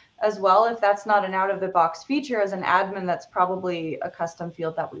field as well. If that's not an out of the box feature, as an admin, that's probably a custom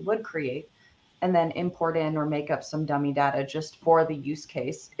field that we would create and then import in or make up some dummy data just for the use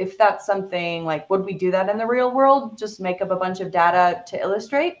case. If that's something like, would we do that in the real world? Just make up a bunch of data to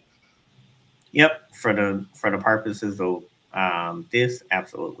illustrate? Yep. For the purposes of this,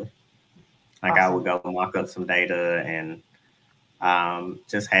 absolutely. Like awesome. I would go mock up some data and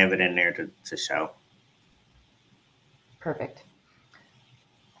just have it in there to show. Perfect.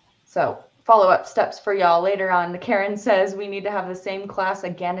 So follow-up steps for y'all later on. Karen says we need to have the same class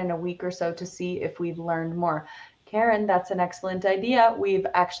again in a week or so to see if we've learned more. Karen, that's an excellent idea. We've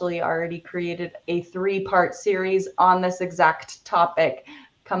actually already created a 3-part series on this exact topic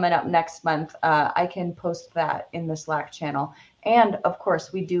coming up next month. I can post that in the Slack channel. And of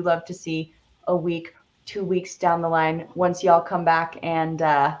course, we do love to see a week, 2 weeks down the line, once y'all come back and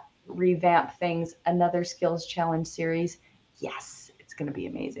revamp things, another skills challenge series. Yes. It's going to be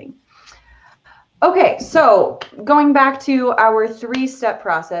amazing. Okay, so going back to our 3-step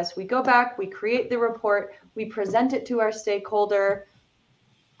process, we go back, we create the report, we present it to our stakeholder.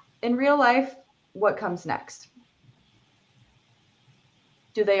 In real life, what comes next?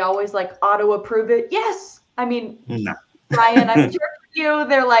 Do they always like auto approve it? Yes. I mean, No. Ryan, I'm sure for you,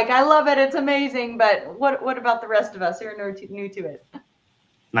 they're like, I love it, it's amazing. But what about the rest of us who are new to it?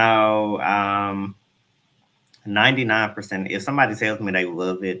 No, 99%. If somebody tells me they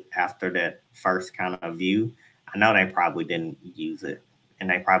love it after that first kind of view, I know they probably didn't use it and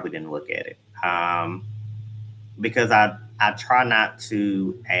they probably didn't look at it. Because I try not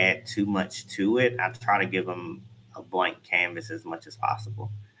to add too much to it. I try to give them a blank canvas as much as possible,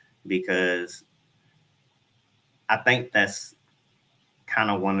 because I think that's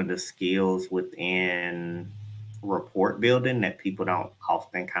kind of one of the skills within report building that people don't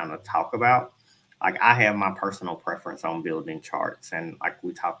often kind of talk about. Like, I have my personal preference on building charts, and like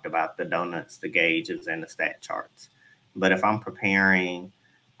we talked about, the donuts, the gauges, and the stat charts. But if I'm preparing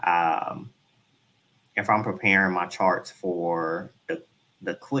my charts for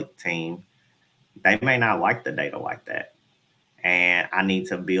the click team, they may not like the data like that, and I need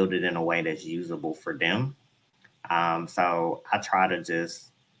to build it in a way that's usable for them. So I try to just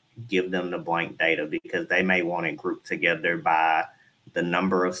give them the blank data, because they may want it grouped together by the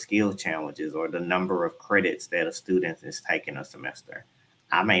number of skill challenges or the number of credits that a student is taking a semester.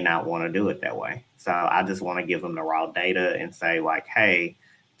 I may not want to do it that way. So I just want to give them the raw data and say, like, hey,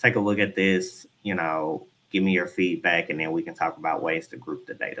 take a look at this, give me your feedback, and then we can talk about ways to group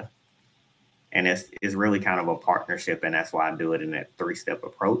the data. And it's really kind of a partnership, and that's why I do it in that 3-step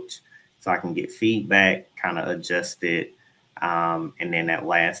approach. So I can get feedback, kind of adjust it, and then that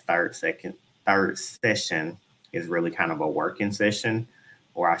last third session is really kind of a working session,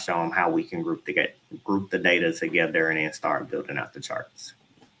 where I show them how we can group the data together and then start building out the charts.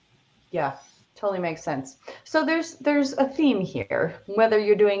 Yeah, totally makes sense. So there's a theme here, whether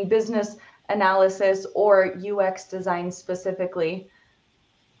you're doing business analysis or UX design specifically.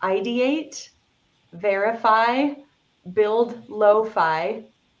 Ideate, verify, build lo-fi,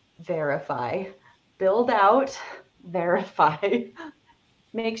 verify, build out, verify.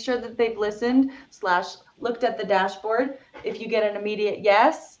 Make sure that they've listened / looked at the dashboard. If you get an immediate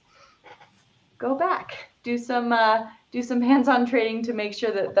yes, go back, do some hands-on training to make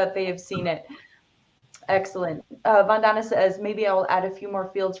sure that they have seen it. Excellent. Vandana says, maybe I'll add a few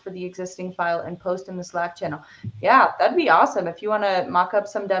more fields for the existing file and post in the Slack channel. Yeah, that'd be awesome. If you want to mock up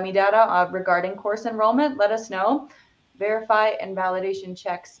some dummy data regarding course enrollment, let us know. Verify and validation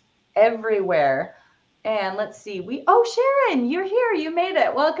checks everywhere. And let's see, Sharon, you're here, you made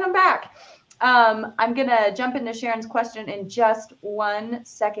it. Welcome back. I'm gonna jump into Sharon's question in just 1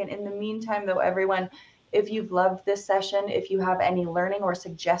 second. In the meantime, though, everyone, if you've loved this session, if you have any learning or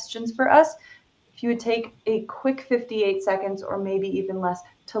suggestions for us, if you would take a quick 58 seconds or maybe even less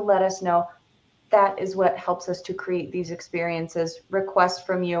to let us know, that is what helps us to create these experiences, requests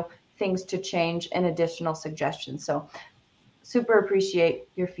from you, things to change, and additional suggestions. So super appreciate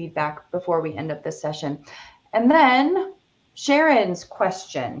your feedback before we end up this session. And then Sharon's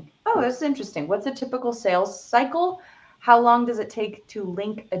question. Oh, that's interesting. What's a typical sales cycle? How long does it take to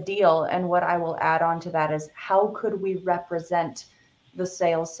link a deal? And what I will add on to that is, how could we represent the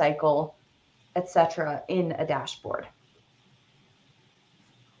sales cycle, etc., in a dashboard?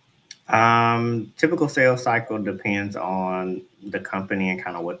 Typical sales cycle depends on the company and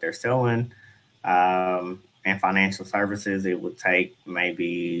kind of what they're selling. And financial services, it would take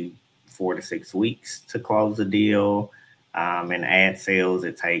maybe 4 to 6 weeks to close the deal. In ad sales,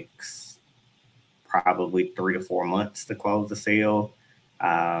 it takes probably 3 to 4 months to close the sale.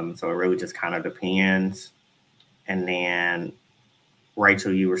 So it really just kind of depends. And then,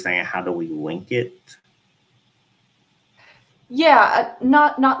 Rachel, you were saying, how do we link it? Yeah,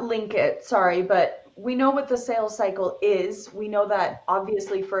 not link it, sorry, but we know what the sales cycle is. We know that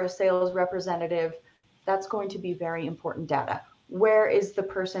obviously for a sales representative, that's going to be very important data. Where is the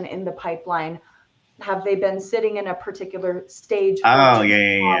person in the pipeline? Have they been sitting in a particular stage? Oh,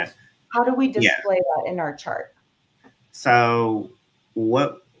 yeah. How do we display that in our chart? So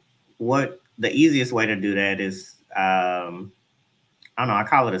what the easiest way to do that is, I don't know, I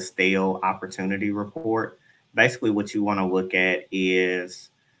call it a stale opportunity report. Basically, what you want to look at is,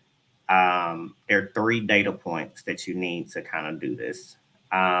 there are 3 data points that you need to kind of do this.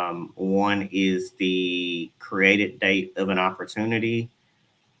 One is the created date of an opportunity.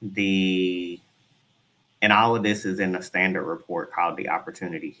 And all of this is in a standard report called the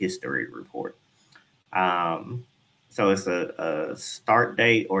opportunity history report. So it's a start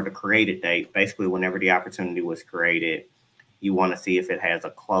date or the created date, basically whenever the opportunity was created, You want to see if it has a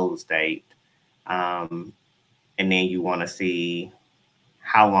close date. And then you want to see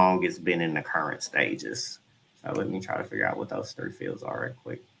how long it's been in the current stages. So let me try to figure out what those 3 fields are right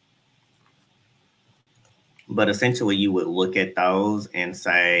quick. But essentially, you would look at those and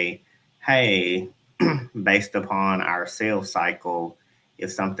say, hey, based upon our sales cycle,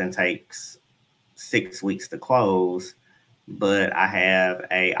 if something takes 6 weeks to close, but I have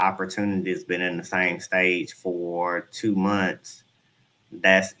a opportunity that's been in the same stage for 2 months,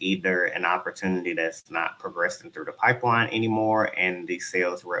 that's either an opportunity that's not progressing through the pipeline anymore and the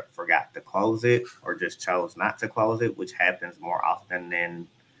sales rep forgot to close it or just chose not to close it, which happens more often than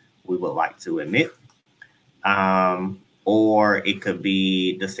we would like to admit. Or it could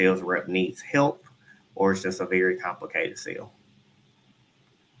be the sales rep needs help, or it's just a very complicated sale.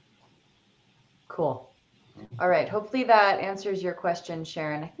 Cool. All right. Hopefully that answers your question,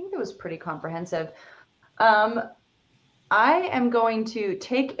 Sharon. I think it was pretty comprehensive. I am going to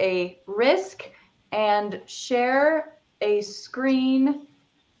take a risk and share a screen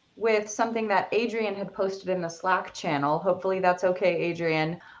with something that Adrian had posted in the Slack channel. Hopefully that's okay,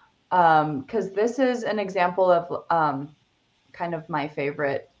 Adrian, because this is an example of kind of my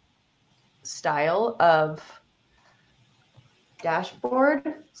favorite style of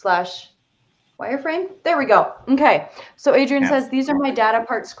dashboard / wireframe. There we go. Okay. So Adrian says, these are my data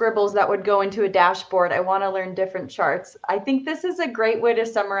part scribbles that would go into a dashboard. I want to learn different charts. I think this is a great way to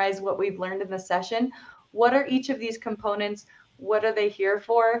summarize what we've learned in the session. What are each of these components? What are they here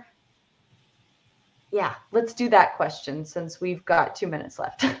for? Yeah, let's do that question since we've got 2 minutes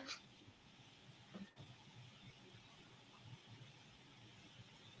left.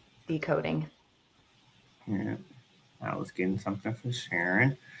 Decoding. Yeah, I was getting something for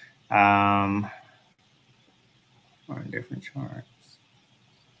Sharon. Or different charts.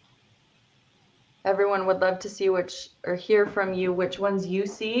 Everyone would love to see or hear from you which ones you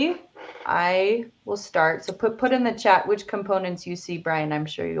see. I will start. So put in the chat which components you see, Brian. I'm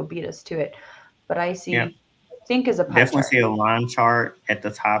sure you'll beat us to it. But I see, I think is a pie definitely chart. See a line chart at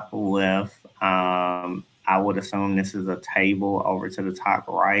the top left. I would assume this is a table over to the top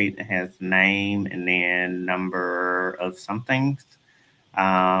right. It has name and then number of something.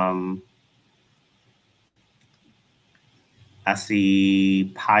 I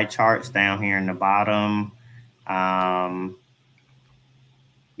see pie charts down here in the bottom.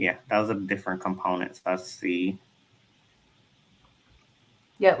 Yeah, those are different components I see.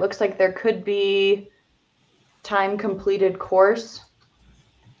 Yeah, it looks like there could be time completed course.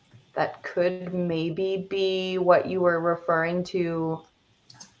 That could maybe be what you were referring to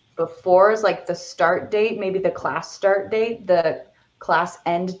before, is like the start date, maybe the class start date, the class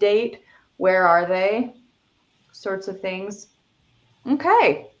end date. Where are they? Sorts of things.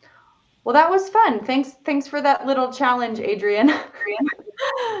 Okay. Well, that was fun. Thanks for that little challenge, Adrian,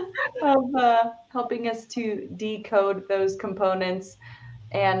 of helping us to decode those components.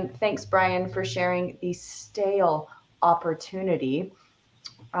 And thanks, Brian, for sharing the stale opportunity.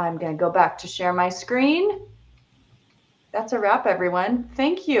 I'm going to go back to share my screen. That's a wrap, everyone.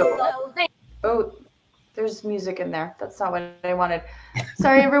 Thank you. Oh, there's music in there. That's not what I wanted.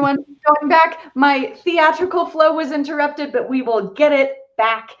 Sorry, everyone. Going back, my theatrical flow was interrupted, but we will get it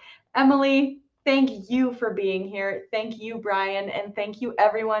back. Emily, thank you for being here. Thank you, Brian, and thank you,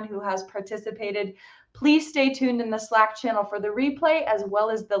 everyone who has participated. Please stay tuned in the Slack channel for the replay, as well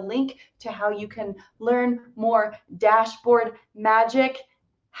as the link to how you can learn more dashboard magic.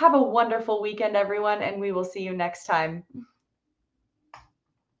 Have a wonderful weekend, everyone, and we will see you next time.